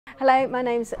Hello, my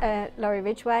name's Lori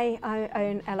Ridgway. I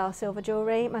own LR Silver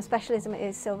Jewellery. My specialism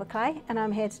is silver clay, and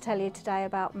I'm here to tell you today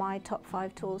about my top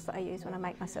 5 tools that I use when I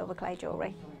make my silver clay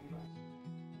jewellery.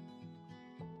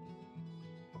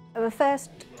 The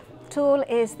first tool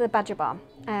is the badger balm.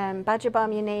 Badger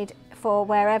balm you need for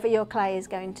wherever your clay is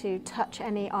going to touch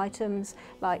any items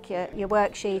like your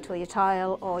worksheet or your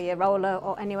tile or your roller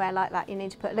or anywhere like that. You need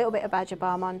to put a little bit of badger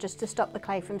balm on just to stop the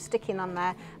clay from sticking on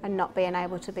there and not being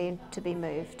able to be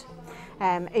moved.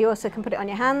 You also can put it on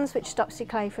your hands, which stops your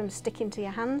clay from sticking to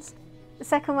your hands. The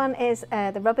second one is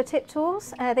the rubber tip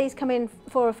tools. These come in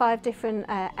 4 or 5 different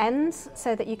ends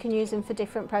so that you can use them for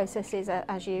different processes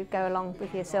as you go along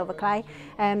with your silver clay.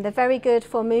 They're very good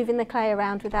for moving the clay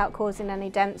around without causing any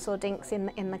dents or dinks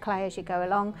in the clay as you go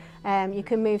along. You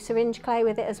can move syringe clay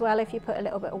with it as well if you put a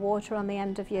little bit of water on the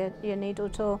end of your needle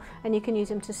tool, and you can use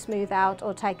them to smooth out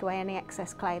or take away any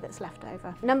excess clay that's left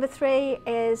over. Number 3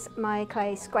 is my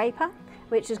clay scraper,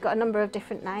 which has got a number of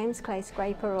different names, clay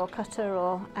scraper or cutter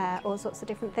or all sorts of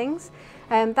different things.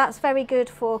 That's very good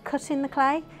for cutting the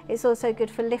clay. It's also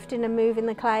good for lifting and moving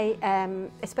the clay,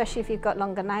 especially if you've got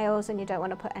longer nails and you don't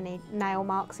want to put any nail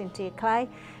marks into your clay.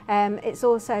 It's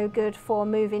also good for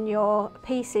moving your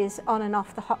pieces on and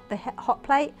off the hot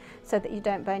plate so that you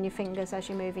don't burn your fingers as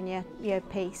you're moving your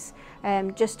piece.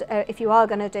 If you are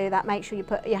going to do that, make sure you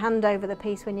put your hand over the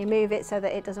piece when you move it so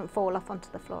that it doesn't fall off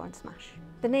onto the floor and smash.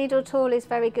 The needle tool is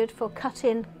very good for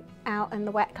cutting out in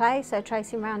the wet clay, so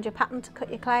tracing around your pattern to cut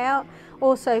your clay out.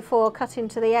 Also for cutting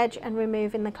to the edge and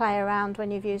removing the clay around when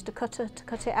you've used a cutter to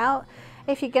cut it out.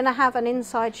 If you're going to have an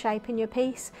inside shape in your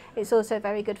piece, it's also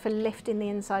very good for lifting the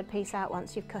inside piece out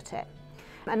once you've cut it.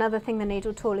 Another thing the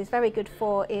needle tool is very good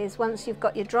for is once you've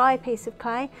got your dry piece of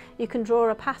clay, you can draw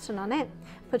a pattern on it,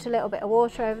 put a little bit of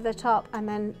water over the top and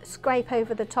then scrape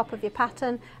over the top of your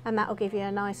pattern, and that will give you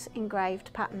a nice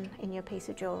engraved pattern in your piece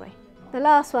of jewellery. The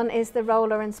last one is the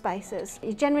roller and spacers.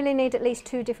 You generally need at least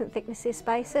 2 different thicknesses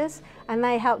spacers, and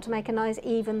they help to make a nice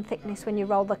even thickness when you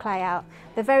roll the clay out.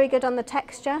 They're very good on the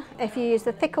texture. If you use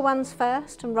the thicker ones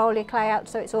first and roll your clay out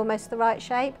so it's almost the right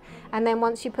shape, and then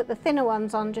once you put the thinner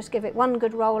ones on, just give it one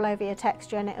good roll over your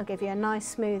texture and it'll give you a nice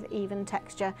smooth even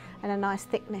texture and a nice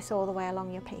thickness all the way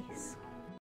along your piece.